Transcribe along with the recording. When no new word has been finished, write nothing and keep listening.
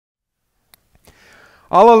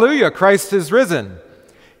Alleluia, Christ is risen.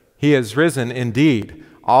 He is risen indeed.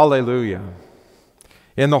 Alleluia.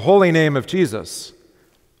 In the holy name of Jesus,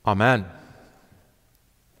 amen.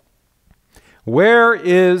 Where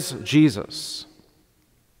is Jesus?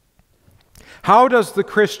 How does the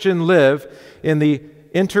Christian live in the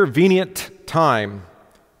intervenient time,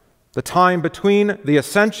 the time between the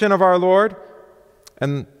ascension of our Lord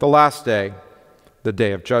and the last day, the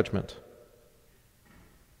day of judgment?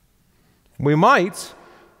 We might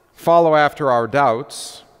follow after our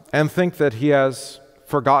doubts and think that he has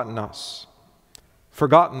forgotten us,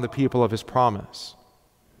 forgotten the people of his promise.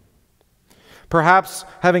 Perhaps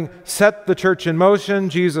having set the church in motion,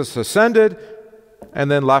 Jesus ascended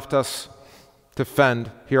and then left us to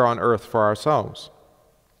fend here on earth for ourselves.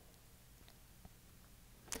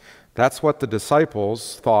 That's what the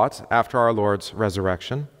disciples thought after our Lord's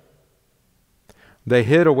resurrection. They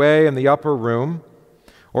hid away in the upper room,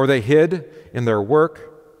 or they hid in their work,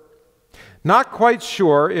 not quite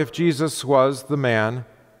sure if Jesus was the man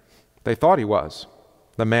they thought he was,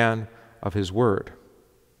 the man of his word.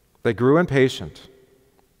 They grew impatient.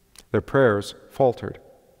 Their prayers faltered.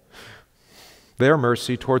 Their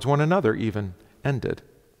mercy towards one another even ended.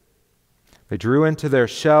 They drew into their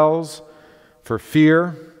shells for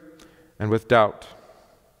fear and with doubt.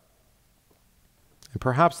 And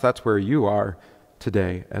perhaps that's where you are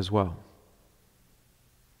today as well.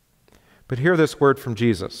 But hear this word from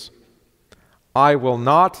Jesus: I will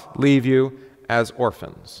not leave you as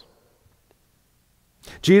orphans.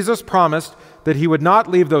 Jesus promised that he would not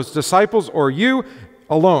leave those disciples or you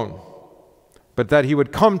alone, but that he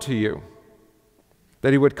would come to you,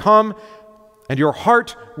 that he would come and your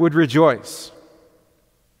heart would rejoice.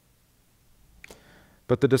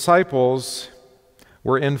 But the disciples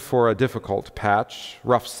were in for a difficult patch,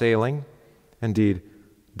 rough sailing, indeed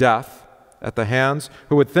death at the hands,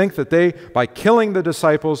 who would think that they, by killing the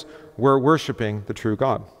disciples, were worshiping the true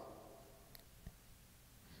God.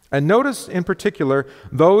 And notice in particular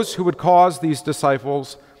those who would cause these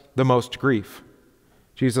disciples the most grief.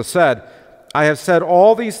 Jesus said, I have said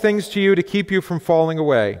all these things to you to keep you from falling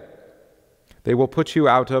away. They will put you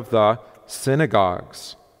out of the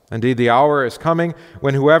synagogues. Indeed, the hour is coming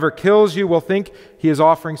when whoever kills you will think he is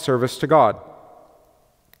offering service to God.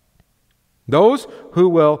 Those who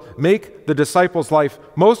will make the disciples' life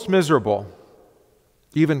most miserable,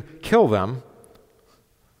 even kill them,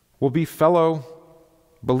 will be fellow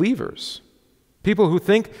believers, people who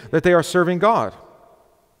think that they are serving God.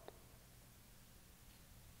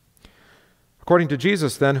 According to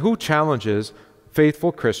Jesus, then, who challenges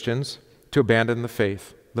faithful Christians to abandon the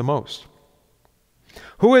faith the most?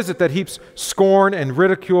 Who is it that heaps scorn and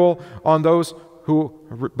ridicule on those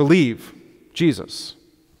who believe Jesus?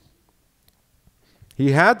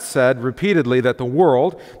 He had said repeatedly that the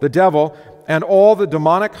world, the devil, and all the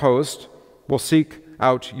demonic host will seek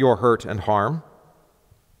out your hurt and harm.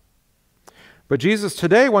 But Jesus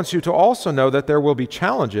today wants you to also know that there will be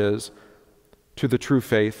challenges to the true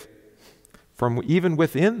faith from even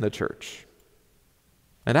within the church.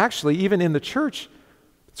 And actually, even in the church,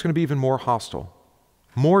 it's going to be even more hostile,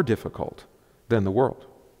 more difficult than the world.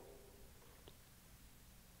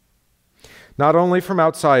 Not only from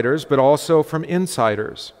outsiders, but also from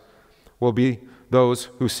insiders will be those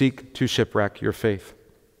who seek to shipwreck your faith.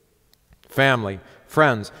 Family,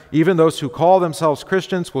 friends, even those who call themselves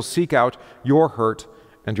Christians will seek out your hurt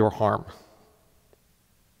and your harm.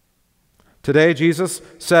 Today, Jesus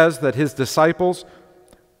says that his disciples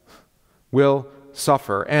will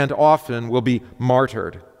suffer and often will be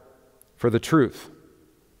martyred for the truth.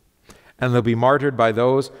 And they'll be martyred by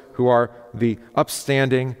those who are the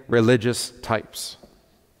upstanding religious types.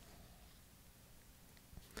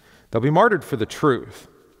 They'll be martyred for the truth.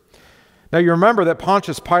 Now you remember that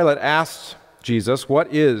Pontius Pilate asked Jesus,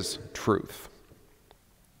 what is truth?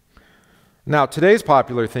 Now today's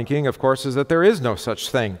popular thinking, of course, is that there is no such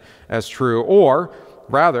thing as true, or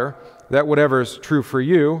rather, that whatever is true for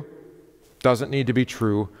you doesn't need to be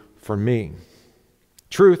true for me.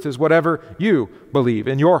 Truth is whatever you believe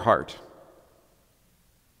in your heart.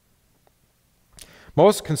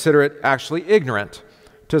 Most consider it actually ignorant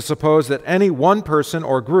to suppose that any one person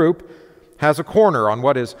or group has a corner on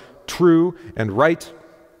what is true and right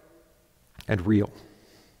and real.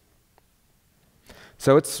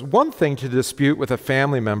 So it's one thing to dispute with a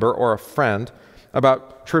family member or a friend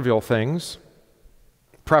about trivial things,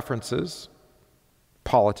 preferences,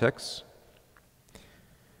 politics,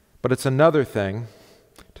 but it's another thing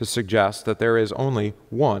to suggest that there is only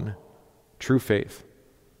one true faith,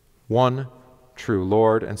 one true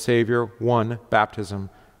Lord and Savior, one baptism,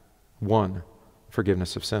 one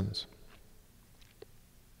forgiveness of sins.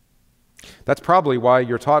 That's probably why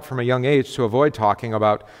you're taught from a young age to avoid talking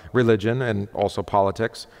about religion and also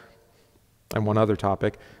politics and one other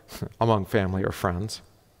topic among family or friends.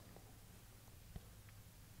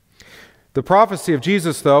 The prophecy of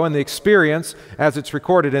Jesus, though, and the experience as it's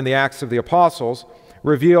recorded in the Acts of the Apostles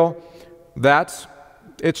reveal that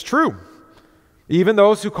it's true. Even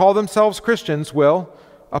those who call themselves Christians will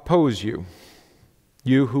oppose you.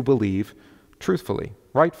 You who believe truthfully,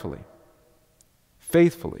 rightfully,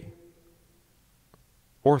 faithfully,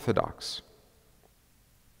 orthodox.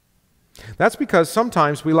 That's because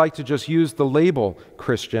sometimes we like to just use the label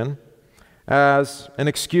Christian as an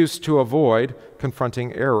excuse to avoid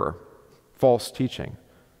confronting error, false teaching,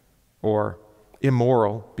 or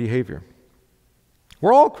immoral behavior.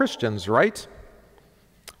 We're all Christians, right?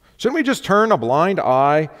 Shouldn't we just turn a blind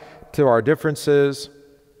eye to our differences?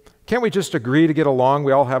 Can't we just agree to get along?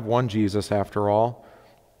 We all have one Jesus after all.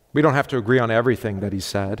 We don't have to agree on everything that he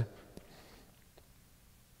said.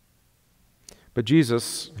 But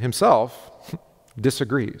Jesus himself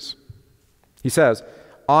disagrees. He says,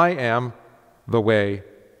 I am the way,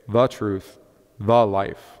 the truth, the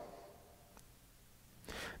life.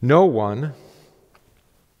 No one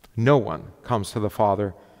comes to the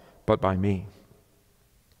Father but by me.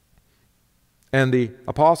 And the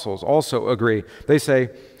apostles also agree. They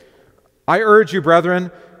say, I urge you, brethren,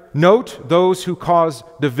 note those who cause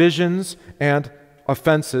divisions and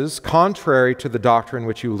offenses contrary to the doctrine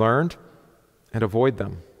which you learned, and avoid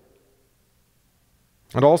them.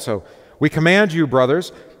 And also, we command you,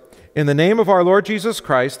 brothers, in the name of our Lord Jesus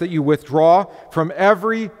Christ, that you withdraw from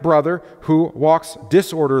every brother who walks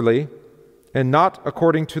disorderly and not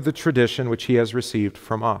according to the tradition which he has received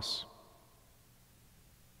from us.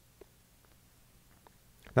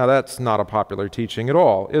 Now, that's not a popular teaching at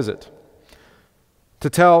all, is it? To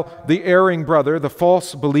tell the erring brother, the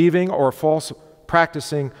false believing or false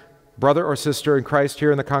practicing brother or sister in Christ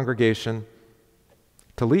here in the congregation,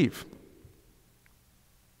 to leave.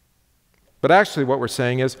 But actually what we're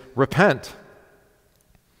saying is repent.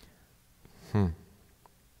 Of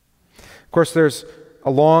course, there's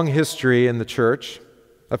a long history in the church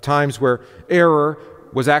of times where error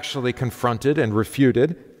was actually confronted and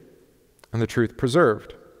refuted and the truth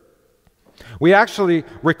preserved. We actually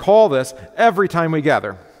recall this every time we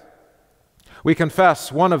gather. We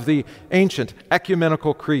confess one of the ancient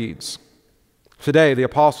ecumenical creeds. Today, the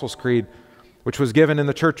Apostles' Creed, which was given in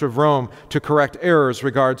the Church of Rome to correct errors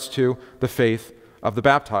regards to the faith of the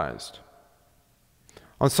baptized.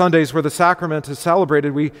 On Sundays where the sacrament is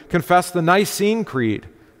celebrated, we confess the Nicene Creed,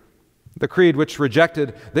 the creed which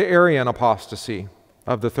rejected the Arian apostasy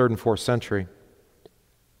of the 3rd and 4th century.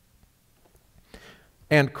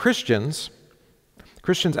 And Christians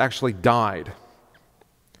actually died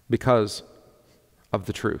because of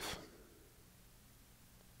the truth.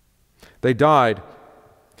 They died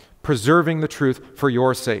preserving the truth for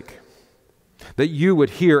your sake, that you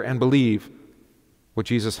would hear and believe what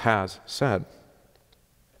Jesus has said.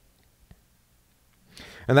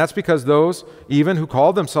 And that's because those, even who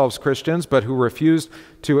called themselves Christians, but who refused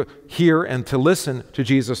to hear and to listen to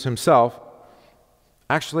Jesus himself,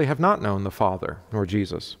 actually have not known the Father nor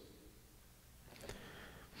Jesus.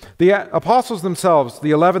 The apostles themselves,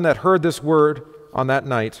 the 11 that heard this word on that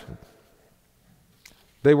night,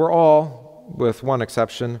 they were all, with one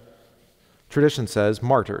exception, tradition says,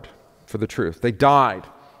 martyred for the truth. They died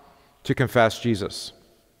to confess Jesus.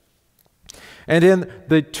 And in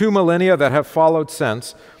the 2 millennia that have followed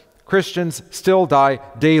since, Christians still die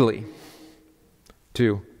daily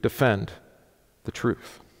to defend the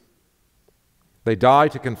truth. They die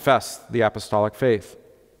to confess the apostolic faith.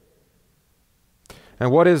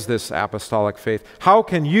 And what is this apostolic faith? How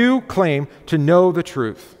can you claim to know the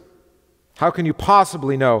truth? How can you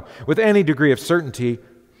possibly know with any degree of certainty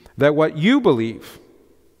that what you believe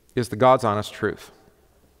is the God's honest truth?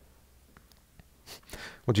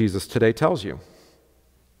 Well, Jesus today tells you.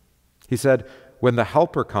 He said, when the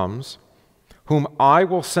Helper comes, whom I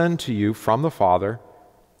will send to you from the Father,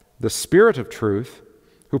 the Spirit of truth,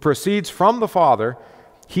 who proceeds from the Father,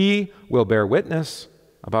 he will bear witness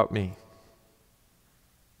about me.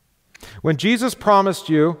 When Jesus promised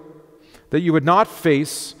you that you would not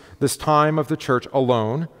face this time of the church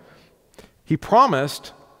alone, he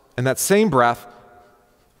promised in that same breath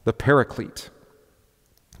the Paraclete,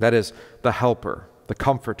 that is, the Helper, the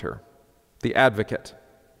Comforter, the Advocate.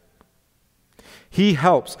 He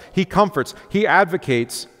helps, he comforts, he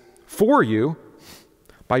advocates for you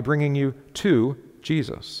by bringing you to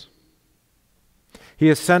Jesus. He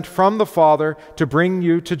is sent from the Father to bring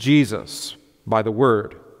you to Jesus by the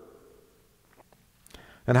Word.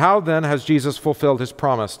 And how then has Jesus fulfilled his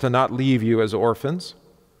promise to not leave you as orphans?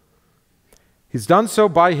 He's done so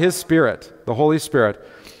by His Spirit, the Holy Spirit,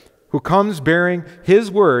 who comes bearing His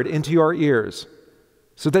word into your ears,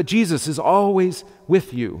 so that Jesus is always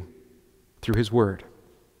with you through His word.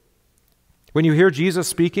 When you hear Jesus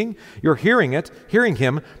speaking, you're hearing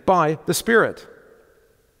Him by the Spirit.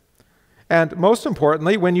 And most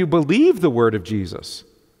importantly, when you believe the word of Jesus,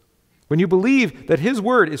 when you believe that His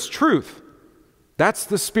word is truth, that's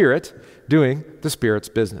the Spirit doing the Spirit's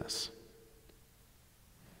business.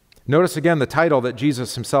 Notice again the title that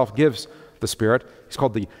Jesus Himself gives the Spirit. He's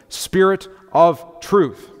called the Spirit of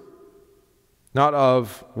Truth. Not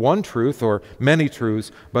of one truth or many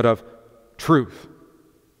truths, but of truth.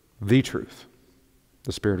 The truth.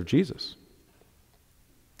 The Spirit of Jesus.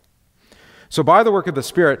 So by the work of the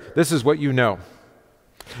Spirit, this is what you know.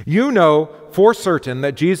 You know for certain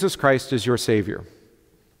that Jesus Christ is your Savior.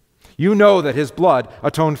 You know that His blood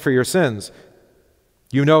atoned for your sins.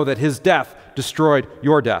 You know that His death destroyed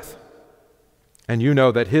your death. And you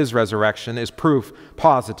know that His resurrection is proof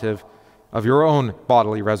positive of your own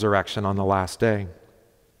bodily resurrection on the last day.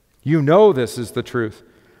 You know this is the truth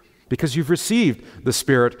because you've received the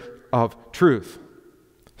Spirit of truth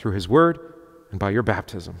through His word and by your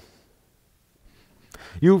baptism.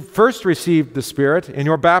 You first received the Spirit in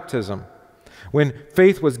your baptism, when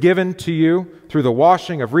faith was given to you through the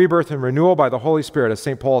washing of rebirth and renewal by the Holy Spirit, as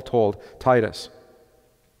St. Paul told Titus.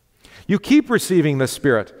 You keep receiving the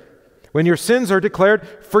Spirit when your sins are declared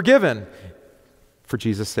forgiven for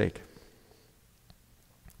Jesus' sake.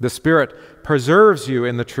 The Spirit preserves you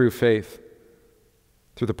in the true faith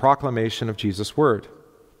through the proclamation of Jesus' word.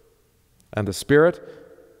 And the Spirit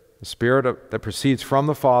that proceeds from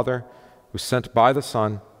the Father, who's sent by the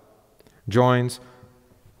Son, joins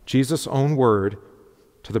Jesus' own word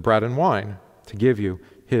to the bread and wine to give you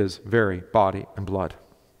His very body and blood.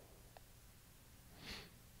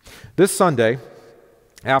 This Sunday,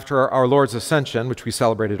 after our Lord's Ascension, which we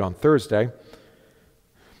celebrated on Thursday,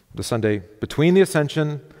 the Sunday between the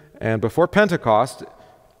Ascension and before Pentecost,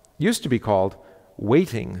 used to be called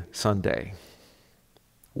Waiting Sunday.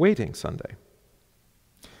 Waiting Sunday.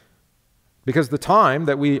 Because the time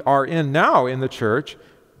that we are in now in the church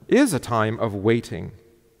is a time of waiting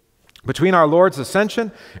between our Lord's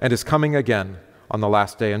ascension and His coming again on the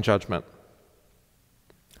last day in judgment.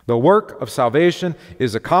 The work of salvation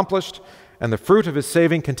is accomplished, and the fruit of His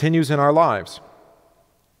saving continues in our lives.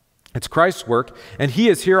 It's Christ's work, and He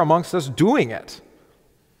is here amongst us doing it.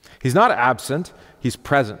 He's not absent, He's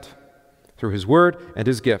present through His word and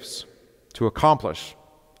His gifts to accomplish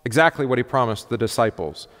exactly what He promised the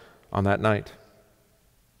disciples on that night.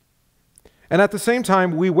 And at the same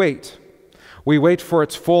time, we wait. We wait for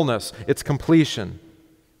its fullness, its completion,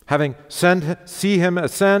 having see Him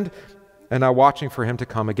ascend and now watching for Him to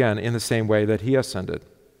come again in the same way that He ascended.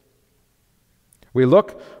 We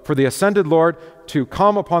look for the ascended Lord to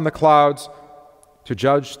come upon the clouds to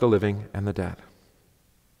judge the living and the dead.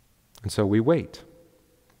 And so we wait.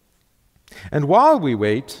 And while we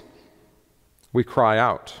wait, we cry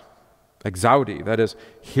out. Exaudi, that is,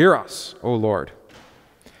 hear us, O Lord.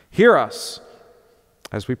 Hear us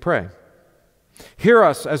as we pray. Hear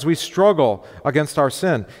us as we struggle against our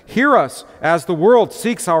sin. Hear us as the world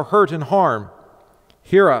seeks our hurt and harm.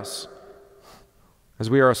 Hear us as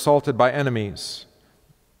we are assaulted by enemies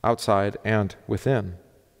outside and within.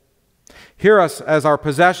 Hear us as our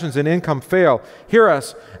possessions and income fail. Hear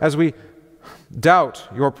us as we doubt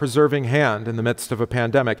your preserving hand in the midst of a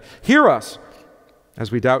pandemic. Hear us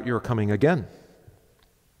as we doubt your coming again.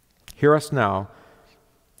 Hear us now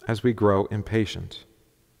as we grow impatient.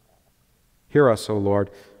 Hear us, O Lord,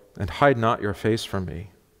 and hide not your face from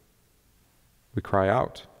me. We cry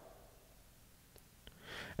out.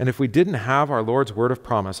 And if we didn't have our Lord's word of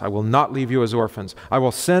promise, I will not leave you as orphans. I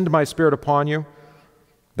will send my Spirit upon you.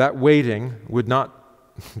 That waiting would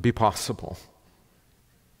not be possible.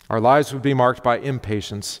 Our lives would be marked by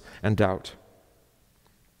impatience and doubt.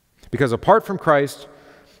 Because apart from Christ,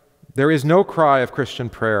 there is no cry of Christian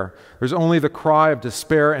prayer. There's only the cry of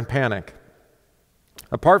despair and panic.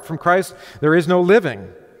 Apart from Christ, there is no living,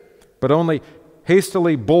 but only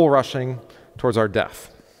hastily bull-rushing towards our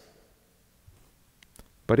death.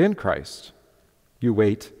 But in Christ, you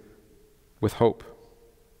wait with hope.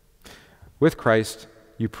 With Christ,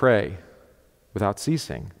 you pray without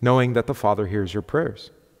ceasing, knowing that the Father hears your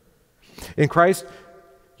prayers. In Christ,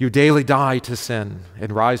 you daily die to sin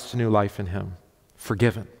and rise to new life in Him,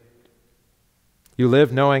 forgiven. You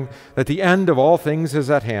live knowing that the end of all things is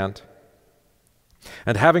at hand.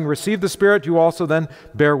 And having received the Spirit, you also then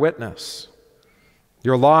bear witness.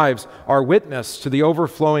 Your lives are witness to the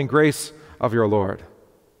overflowing grace of your Lord.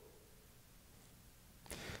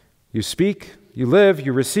 You speak You live,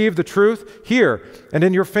 you receive the truth here and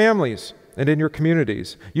in your families and in your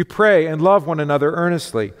communities. You pray and love one another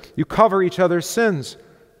earnestly. You cover each other's sins.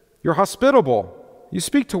 You're hospitable. You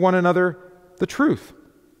speak to one another the truth,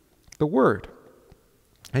 the word,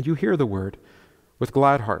 and you hear the word with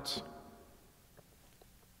glad hearts.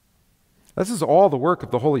 This is all the work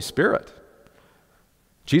of the Holy Spirit.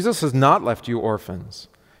 Jesus has not left you orphans.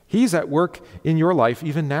 He's at work in your life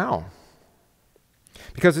even now.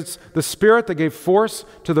 Because it's the Spirit that gave force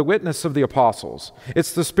to the witness of the apostles.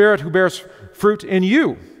 It's the Spirit who bears fruit in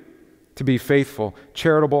you to be faithful,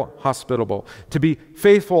 charitable, hospitable, to be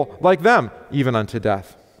faithful like them, even unto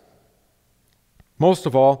death. Most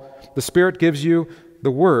of all, the Spirit gives you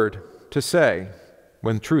the word to say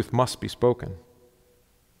when truth must be spoken.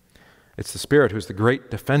 It's the Spirit who's the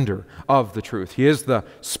great defender of the truth. He is the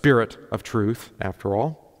Spirit of truth, after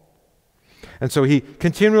all. And so he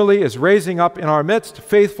continually is raising up in our midst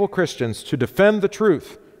faithful Christians to defend the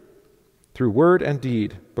truth through word and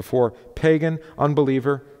deed before pagan,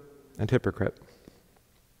 unbeliever, and hypocrite.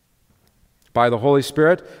 By the Holy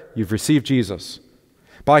Spirit, you've received Jesus.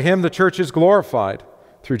 By him, the church is glorified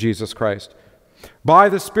through Jesus Christ. By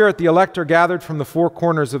the Spirit, the elect are gathered from the four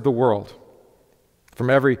corners of the world, from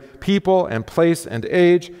every people and place and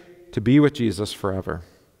age, to be with Jesus forever.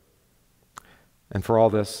 And for all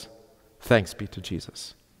this, thanks be to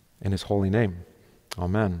Jesus. In his holy name,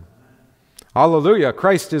 amen. Alleluia,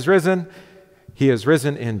 Christ is risen. He is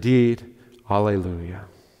risen indeed. Alleluia.